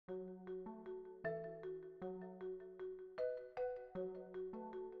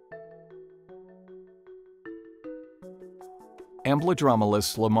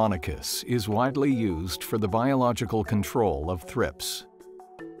Amblydromalus limonicus is widely used for the biological control of thrips.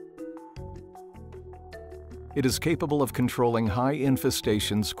 It is capable of controlling high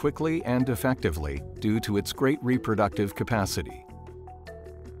infestations quickly and effectively due to its great reproductive capacity.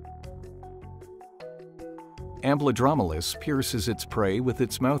 Amblydromalus pierces its prey with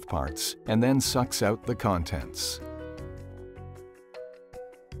its mouthparts and then sucks out the contents.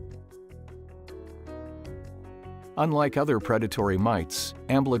 Unlike other predatory mites,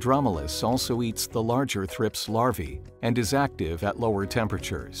 Amblydromalus also eats the larger thrips larvae and is active at lower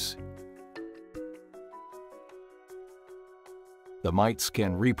temperatures. The mites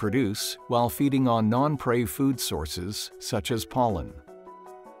can reproduce while feeding on non-prey food sources such as pollen.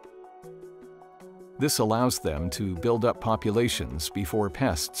 This allows them to build up populations before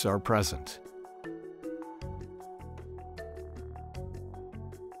pests are present.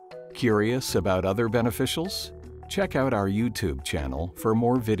 Curious about other beneficials? Check out our YouTube channel for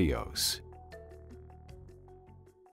more videos.